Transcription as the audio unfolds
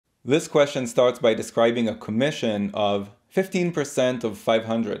This question starts by describing a commission of 15% of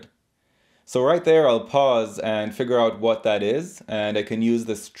 500. So right there, I'll pause and figure out what that is, and I can use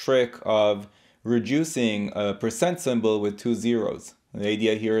this trick of reducing a percent symbol with two zeros. The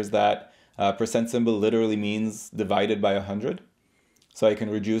idea here is that a percent symbol literally means divided by 100. So I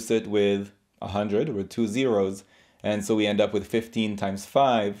can reduce it with 100 with two zeros, and so we end up with 15 times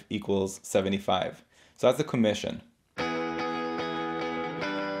 5 equals 75. So that's the commission.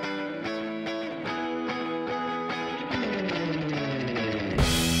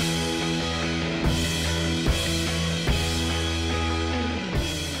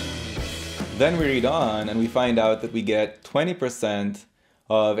 Then we read on and we find out that we get 20%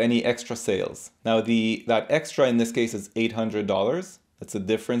 of any extra sales. Now that extra in this case is $800. That's the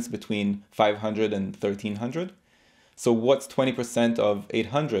difference between 500 and 1300. So what's 20% of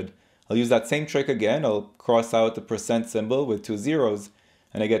 800? I'll use that same trick again. I'll cross out the percent symbol with two zeros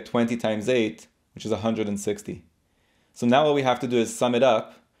and I get 20 times 8, which is 160. So now what we have to do is sum it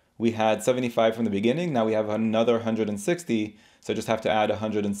up. We had 75 from the beginning, now we have another 160, so I just have to add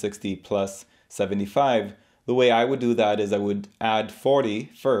 160 plus 75. The way I would do that is I would add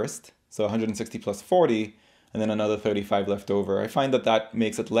 40 first, so 160 plus 40, and then another 35 left over. I find that that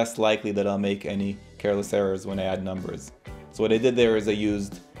makes it less likely that I'll make any careless errors when I add numbers. So what I did there is I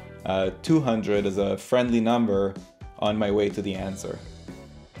used 200 as a friendly number on my way to the answer.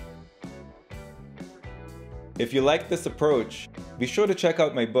 If you like this approach, be sure to check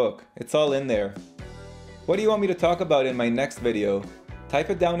out my book. It's all in there. What do you want me to talk about in my next video? Type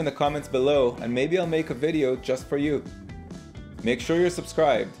it down in the comments below and maybe I'll make a video just for you. Make sure you're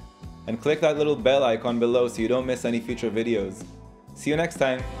subscribed and click that little bell icon below so you don't miss any future videos. See you next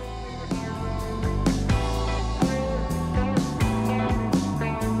time.